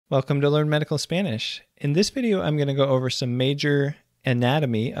Welcome to Learn Medical Spanish. In this video, I'm going to go over some major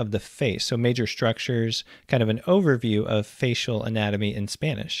anatomy of the face, so major structures, kind of an overview of facial anatomy in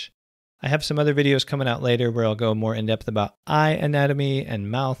Spanish. I have some other videos coming out later where I'll go more in depth about eye anatomy and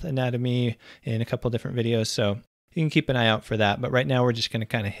mouth anatomy in a couple different videos, so you can keep an eye out for that. But right now, we're just going to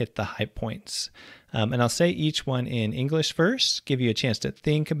kind of hit the high points. And I'll say each one in English first, give you a chance to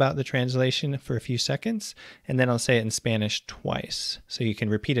think about the translation for a few seconds, and then I'll say it in Spanish twice. So you can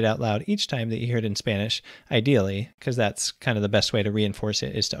repeat it out loud each time that you hear it in Spanish, ideally, because that's kind of the best way to reinforce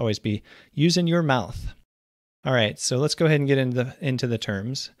it, is to always be using your mouth. All right, so let's go ahead and get into the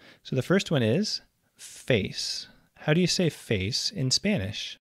terms. So the first one is face. How do you say face in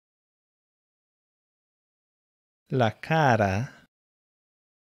Spanish? La cara.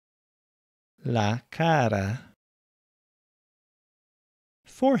 La cara.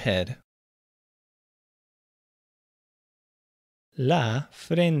 Forehead. La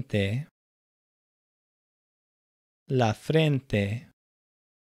frente. La frente.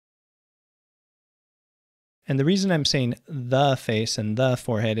 And the reason I'm saying the face and the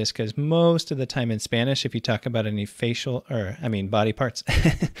forehead is because most of the time in Spanish, if you talk about any body parts,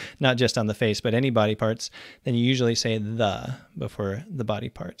 not just on the face, but any body parts, then you usually say the before the body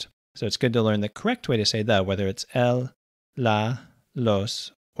part. So it's good to learn the correct way to say the, whether it's el, la,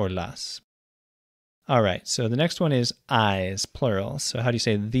 los, or las. All right, so the next one is eyes, plural. So how do you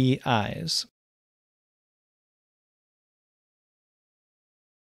say the eyes?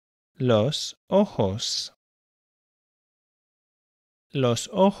 Los ojos. Los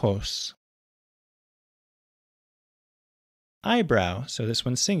ojos. Eyebrow, so this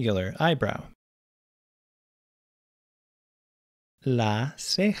one's singular, eyebrow. La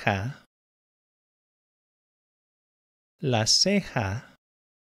ceja. La ceja.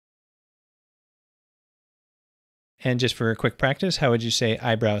 And just for a quick practice, how would you say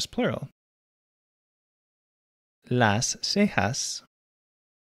eyebrows plural? Las cejas.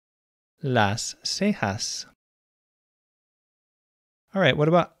 Las cejas. All right, what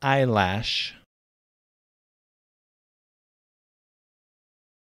about eyelash?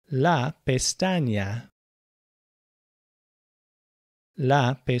 La pestaña.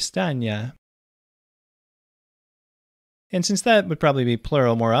 La pestaña. And since that would probably be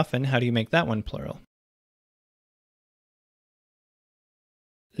plural more often, how do you make that one plural?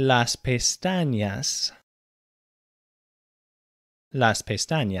 Las pestañas. Las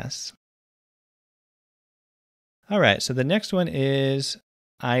pestañas. All right, so the next one is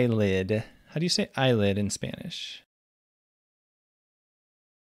eyelid. How do you say eyelid in Spanish?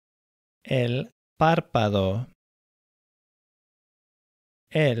 El párpado.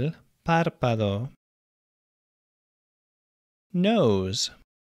 El párpado. Nose.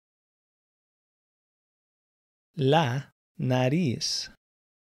 La nariz.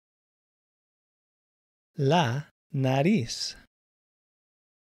 La nariz.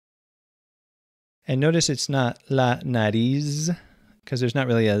 And notice it's not la nariz, because there's not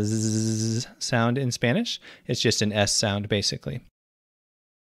really a z sound in Spanish. It's just an S sound, basically.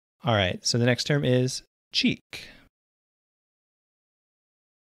 All right, so the next term is cheek.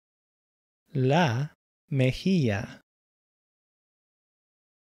 La mejilla.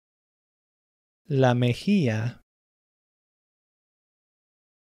 La mejilla.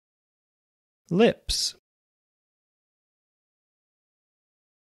 Lips.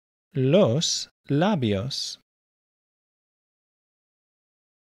 Los labios.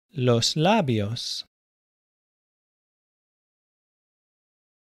 Los labios.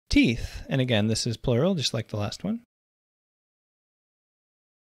 Teeth, and again, this is plural, just like the last one.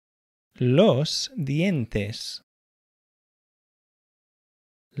 Los dientes.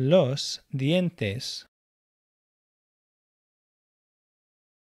 Los dientes.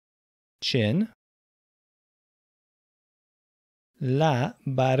 Chin. La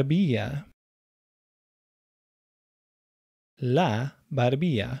barbilla. La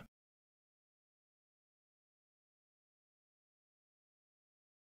barbilla.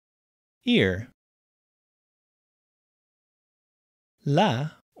 Ear.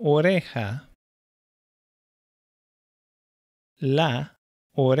 La oreja. La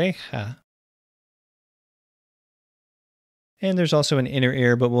oreja. And there's also an inner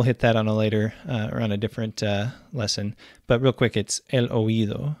ear, but we'll hit that on a later or on a different lesson. But real quick, it's el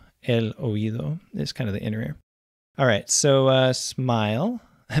oído. El oído is kind of the inner ear. All right, so smile.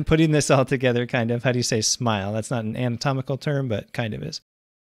 I'm putting this all together, kind of. How do you say smile? That's not an anatomical term, but kind of is.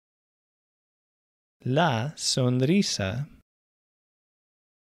 La sonrisa.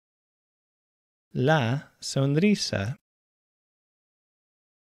 La sonrisa.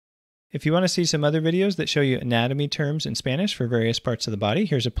 If you want to see some other videos that show you anatomy terms in Spanish for various parts of the body,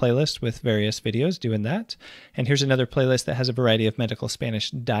 here's a playlist with various videos doing that. And here's another playlist that has a variety of medical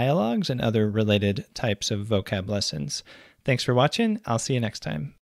Spanish dialogues and other related types of vocab lessons. Thanks for watching. I'll see you next time.